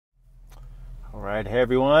Alright, hey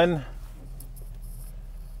everyone.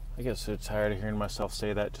 I get so tired of hearing myself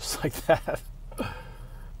say that just like that.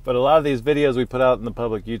 But a lot of these videos we put out in the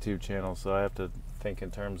public YouTube channel, so I have to think in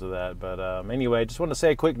terms of that. But anyway, just want to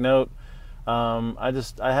say a quick note. I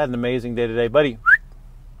had an amazing day today. Buddy,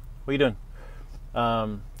 what are you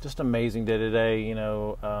doing? Just amazing day today, you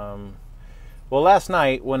know. Well, last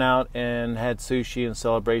night went out and had sushi in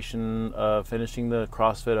celebration of finishing the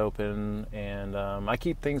CrossFit Open, and I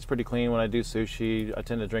keep things pretty clean when I do sushi. I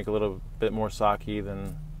tend to drink a little bit more sake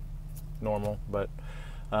than normal, but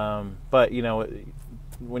you know,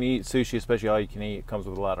 when you eat sushi, especially all you can eat, it comes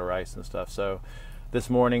with a lot of rice and stuff. So this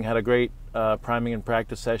morning had a great priming and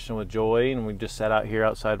practice session with Joy, and we just sat out here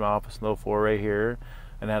outside my office in the little foyer here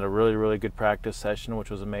and had a really good practice session, which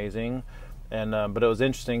was amazing. And but it was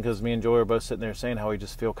interesting because me and Joy were both sitting there saying how we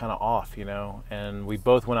just feel kind of off, you know. And we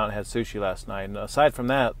both went out and had sushi last night. And aside from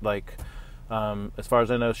that, like as far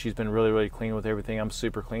as I know, she's been really clean with everything. I'm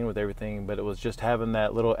super clean with everything. But it was just having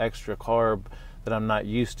that little extra carb that I'm not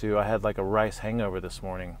used to. I had like a rice hangover this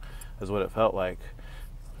morning, is what it felt like.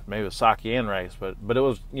 Maybe it was sake and rice, but it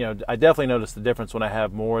was, you know, I definitely noticed the difference when I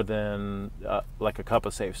have more than like a cup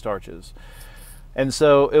of safe starches. And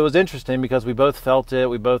so it was interesting because we both felt it.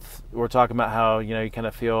 We both were talking about how, you know, you kind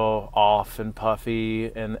of feel off and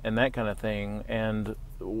puffy and that kind of thing. And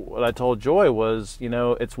what I told Joy was, you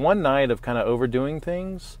know, it's one night of kind of overdoing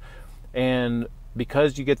things. And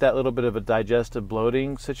because you get that little bit of a digestive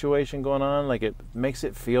bloating situation going on, like it makes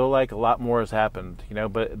it feel like a lot more has happened, you know.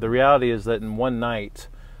 But the reality is that in one night,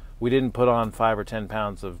 we didn't put on 5 or 10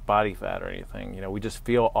 pounds of body fat or anything. You know, we just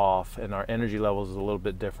feel off and our energy levels is a little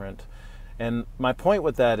bit different. And my point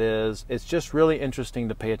with that is, it's just really interesting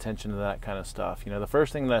to pay attention to that kind of stuff. You know, the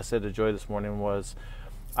first thing that I said to Joy this morning was,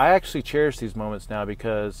 I actually cherish these moments now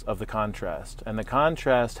because of the contrast. And the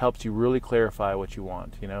contrast helps you really clarify what you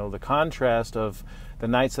want. You know, the contrast of the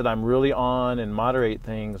nights that I'm really on and moderate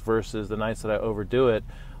things versus the nights that I overdo it,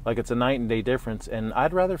 like it's a night and day difference. And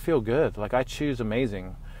I'd rather feel good. Like I choose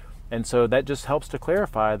amazing. And so that just helps to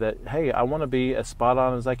clarify that, hey, I want to be as spot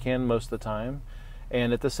on as I can most of the time.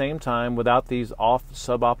 And at the same time, without these off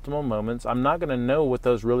suboptimal moments, I'm not going to know what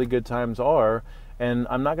those really good times are, and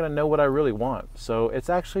I'm not going to know what I really want. So it's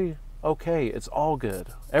actually okay. It's all good.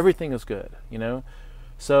 Everything is good, you know?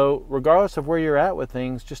 So regardless of where you're at with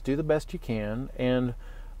things, just do the best you can and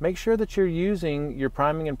make sure that you're using your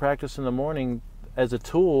priming and practice in the morning as a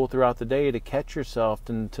tool throughout the day to catch yourself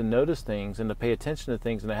and to notice things and to pay attention to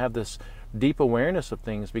things and to have this deep awareness of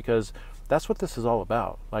things, because that's what this is all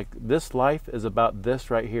about. Like, this life is about this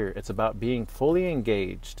right here. It's about being fully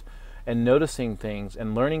engaged and noticing things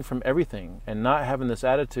and learning from everything and not having this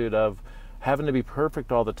attitude of having to be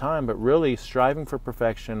perfect all the time, but really striving for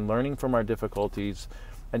perfection, learning from our difficulties,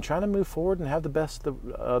 and trying to move forward and have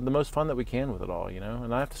the most fun that we can with it all, you know.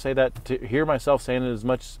 And I have to say that to hear myself saying it as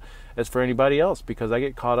much as for anybody else, because I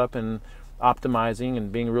get caught up in optimizing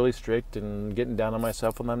and being really strict and getting down on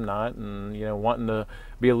myself when I'm not, and, you know, wanting to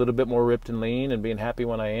be a little bit more ripped and lean and being happy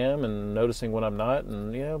when I am and noticing when I'm not,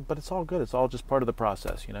 and, you know, but it's all good. It's all just part of the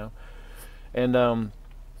process, you know. And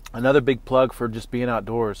another big plug for just being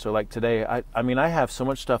outdoors. So like today, I mean, I have so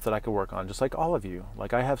much stuff that I could work on, just like all of you.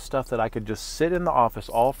 Like, I have stuff that I could just sit in the office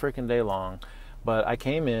all freaking day long, but I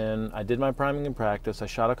came in, I did my priming and practice, I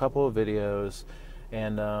shot a couple of videos,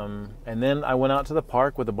 and then I went out to the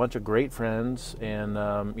park with a bunch of great friends, and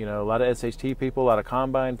you know, a lot of SHT people, a lot of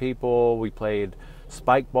Combine people. We played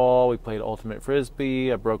spike ball, we played ultimate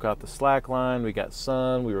frisbee, I broke out the slack line, we got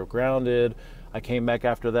sun, we were grounded. I came back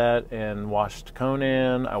after that and washed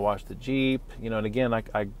Conan, I washed the Jeep, you know. And again,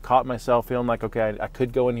 I caught myself feeling like, okay, I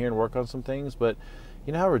could go in here and work on some things, but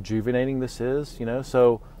you know how rejuvenating this is, you know.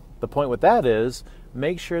 So the point with that is,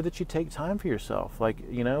 make sure that you take time for yourself. Like,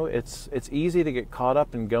 you know, it's easy to get caught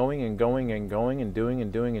up in going and doing,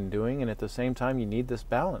 and at the same time you need this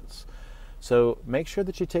balance. So make sure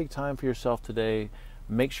that you take time for yourself today.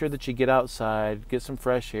 Make sure that you get outside, get some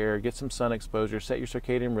fresh air, get some sun exposure, set your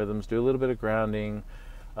circadian rhythms, do a little bit of grounding,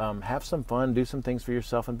 have some fun, do some things for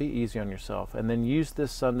yourself, and be easy on yourself. And then use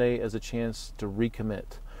this Sunday as a chance to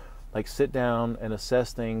recommit. Like, sit down and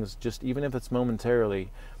assess things, just even if it's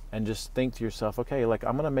momentarily, and just think to yourself, okay, like,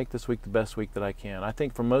 I'm going to make this week the best week that I can. I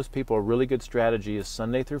think for most people, a really good strategy is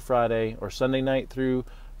Sunday through Friday or Sunday night through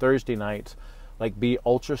Thursday night. Like, be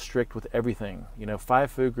ultra strict with everything. You know, 5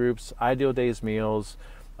 food groups, ideal days meals.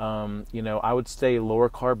 You know, I would stay lower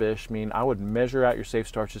carb-ish. I mean, I would measure out your safe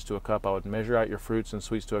starches to a cup. I would measure out your fruits and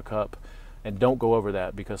sweets to a cup. And don't go over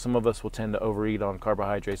that, because some of us will tend to overeat on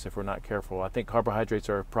carbohydrates if we're not careful. I think carbohydrates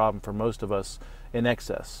are a problem for most of us in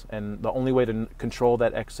excess. And the only way to control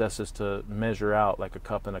that excess is to measure out like a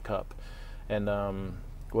cup and a cup. And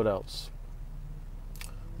what else?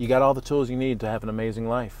 You got all the tools you need to have an amazing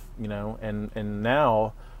life, you know, and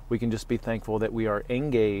now we can just be thankful that we are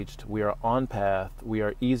engaged, we are on path, we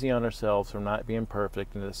are easy on ourselves from not being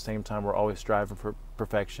perfect, and at the same time we're always striving for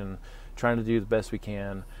perfection, trying to do the best we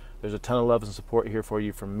can. There's a ton of love and support here for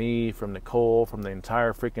you from me, from Nicole, from the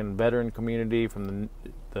entire freaking veteran community, from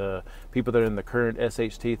the people that are in the current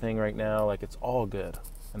SHT thing right now. Like, it's all good,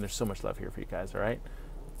 and there's so much love here for you guys. All right,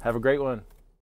 have a great one.